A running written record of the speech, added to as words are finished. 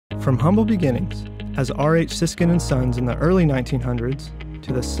From humble beginnings as R.H. Siskin & Sons in the early 1900s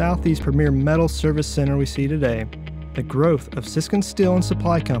to the Southeast premier metal service center we see today, the growth of Siskin Steel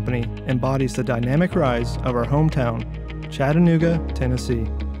Supply Company embodies the dynamic rise of our hometown, Chattanooga, Tennessee.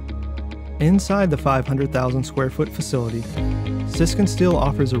 Inside the 500,000 square foot facility, Siskin Steel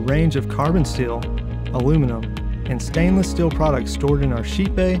offers a range of carbon steel, aluminum, and stainless steel products stored in our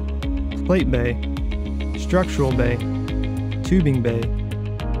sheet bay, plate bay, structural bay, tubing bay,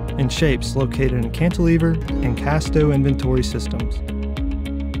 and shapes located in cantilever and casto inventory systems.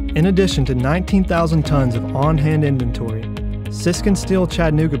 In addition to 19,000 tons of on-hand inventory, Siskin Steel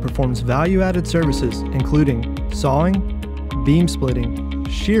Chattanooga performs value-added services including sawing, beam splitting,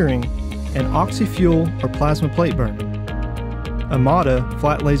 shearing, and oxy-fuel or plasma plate burning. Amada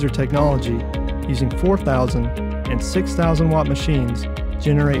flat laser technology using 4,000 and 6,000 watt machines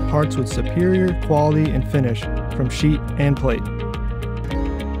generate parts with superior quality and finish from sheet and plate.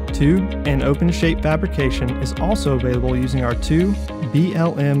 Tube and open shape fabrication is also available using our two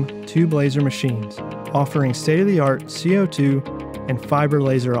BLM tube laser machines, offering state-of-the-art CO2 and fiber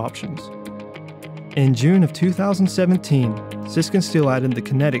laser options. In June of 2017, Siskin Steel added the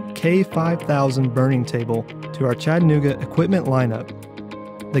Kinetic K5000 burning table to our Chattanooga equipment lineup.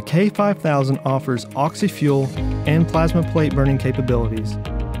 The K5000 offers oxy-fuel and plasma plate burning capabilities,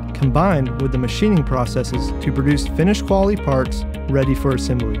 combined with the machining processes to produce finished quality parts ready for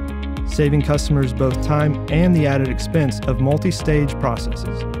assembly, saving customers both time and the added expense of multi-stage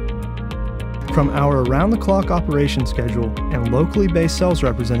processes. From our around-the-clock operation schedule and locally based sales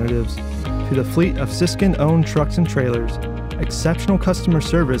representatives to the fleet of Siskin-owned trucks and trailers, exceptional customer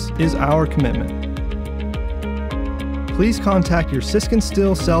service is our commitment. Please contact your Siskin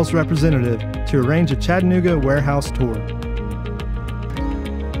Steel sales representative to arrange a Chattanooga warehouse tour.